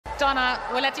Donna,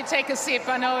 we'll let you take a sip.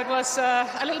 I know it was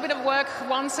a little bit of work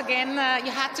once again.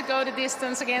 You had to go the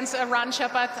distance against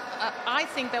Arantxa, but I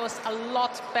think there was a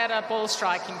lot better ball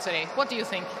striking today. What do you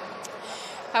think?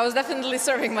 I was definitely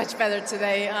serving much better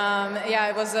today. Yeah,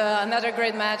 it was another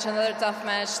great match, another tough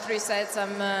match, 3 sets.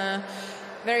 I'm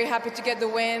very happy to get the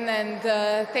win, and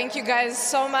thank you guys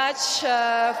so much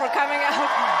for coming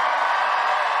out.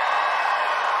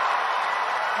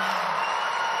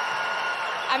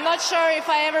 I'm not sure if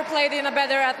I ever played in a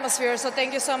better atmosphere, so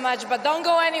thank you so much. But don't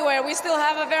go anywhere. We still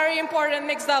have a very important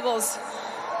mixed doubles.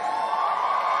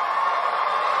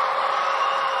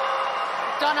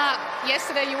 Donna,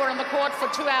 yesterday you were on the court for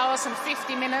 2 hours and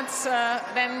 50 minutes.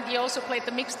 Then you also played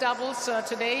the mixed doubles.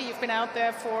 Today you've been out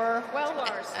there for, well, 2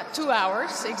 hours. 2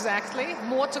 hours, exactly.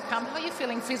 More to come. How are you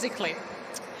feeling physically?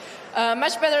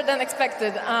 Much better than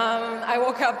expected. I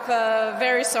woke up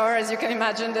very sore, as you can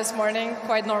imagine, this morning.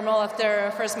 Quite normal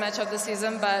after first match of the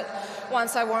season, but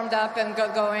once I warmed up and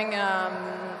got going,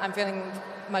 I'm feeling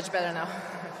much better now.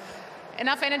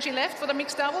 Enough energy left for the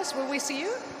mixed doubles? Will we see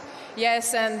you?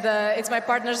 Yes, and it's my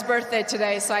partner's birthday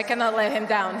today, so I cannot let him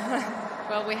down.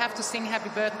 Well, we have to sing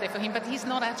happy birthday for him, but he's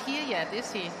not out here yet,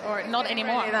 is he? Or not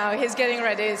anymore? No, he's getting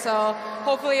ready, so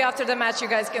hopefully after the match you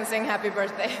guys can sing happy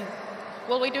birthday.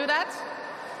 Will we do that?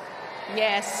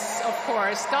 Yes, of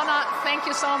course. Donna, thank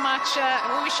you so much.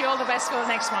 We wish you all the best for the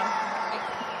next one.